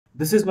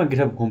This is my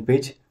GitHub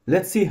homepage.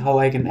 Let's see how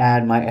I can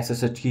add my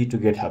SSH key to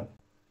GitHub.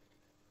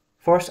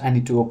 First, I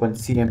need to open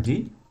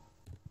CMD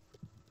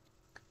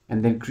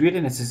and then create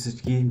an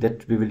SSH key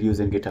that we will use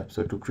in GitHub.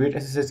 So to create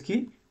SSH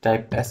key,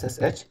 type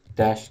ssh-keygen.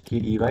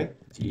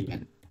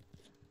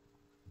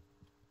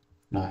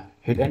 Now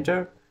hit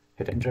enter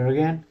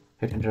again,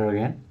 hit enter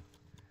again.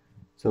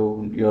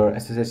 So your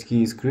SSH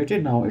key is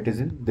created. Now it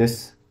is in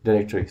this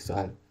directory. So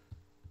I'll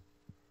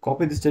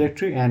copy this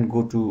directory and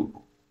go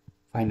to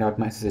find out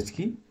my SSH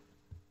key.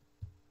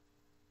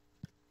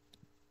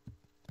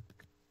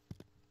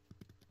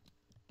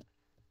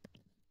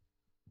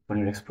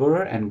 Open your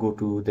Explorer and go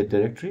to the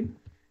directory.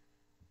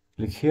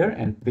 Click here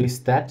and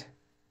paste that.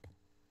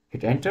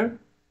 Hit enter,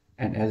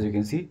 and as you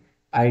can see,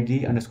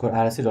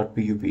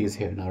 id_rsa.pub is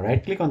here. Now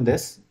right click on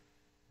this,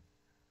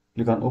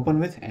 click on open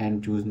with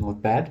and choose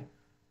notepad.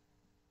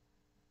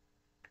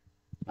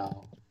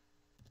 Now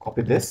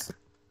copy this,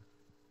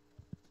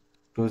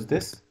 close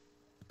this,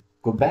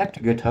 go back to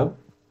GitHub,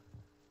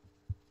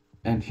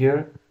 and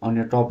here on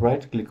your top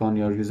right, click on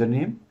your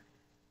username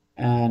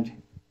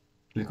and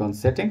click on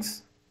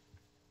settings.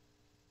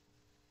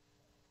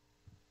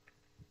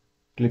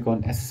 Click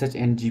on SSH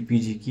and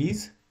GPG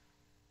keys.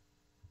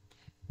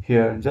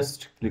 Here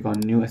just click on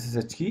new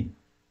SSH key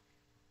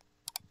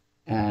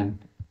and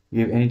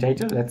give any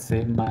title, let's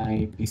say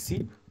my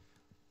PC,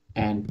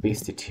 and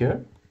paste it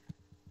here,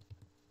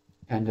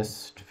 and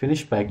just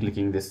finish by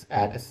clicking this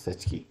add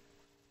SSH key.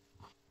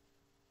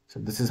 So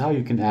this is how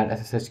you can add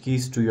SSH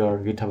keys to your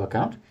GitHub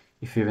account.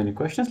 If you have any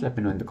questions, let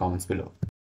me know in the comments below.